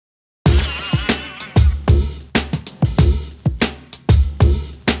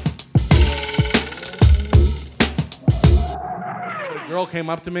girl came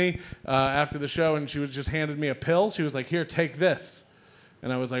up to me after the show, and she was just handed me a pill. She was like, "Here, take this."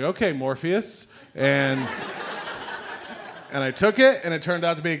 And I was like, "Okay, Morpheus." And I took it, and it turned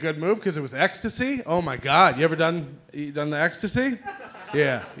out to be a good move because it was ecstasy. Oh my God, you done the ecstasy?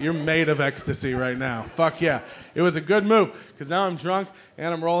 Yeah, you're made of ecstasy right now. Fuck yeah. It was a good move because now I'm drunk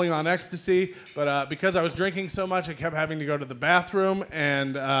and I'm rolling on ecstasy. But because I was drinking so much, I kept having to go to the bathroom.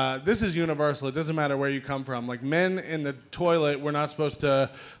 And this is universal. It doesn't matter where you come from. Like, men in the toilet, we're not supposed to,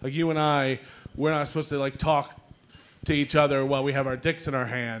 like you and I, we're not supposed to like talk to each other while we have our dicks in our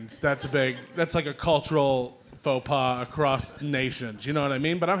hands. That's like a cultural faux pas across nations. You know what I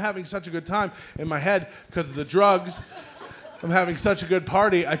mean? But I'm having such a good time in my head because of the drugs. I'm having such a good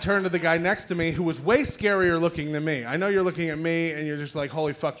party. I turned to the guy next to me who was way scarier looking than me. I know you're looking at me and you're just like,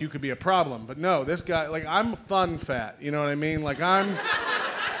 holy fuck, you could be a problem. But no, this guy, like, I'm fun fat. You know what I mean? Like, I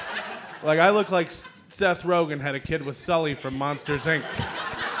look like Seth Rogen had a kid with Sully from Monsters, Inc.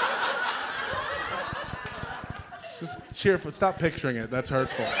 Just cheerful. Stop picturing it. That's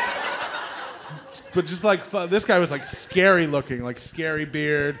hurtful. But just like, this guy was like scary looking, like scary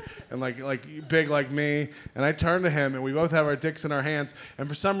beard and like big like me. And I turned to him and we both have our dicks in our hands. And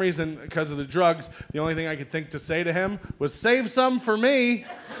for some reason, because of the drugs, the only thing I could think to say to him was, "Save some for me."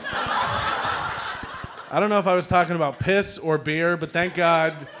 I don't know if I was talking about piss or beer, but thank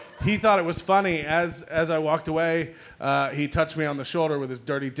God he thought it was funny. As I walked away, he touched me on the shoulder with his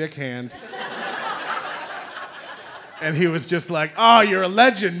dirty dick hand. And he was just like, "Oh, you're a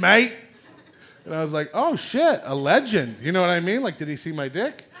legend, mate." And I was like, "Oh shit, a legend." You know what I mean? Like, did he see my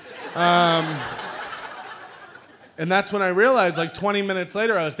dick? And that's when I realized, like 20 minutes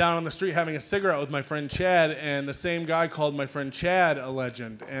later, I was down on the street having a cigarette with my friend Chad, and the same guy called my friend Chad a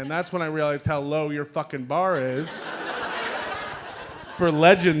legend. And that's when I realized how low your fucking bar is for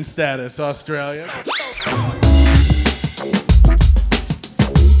legend status, Australia.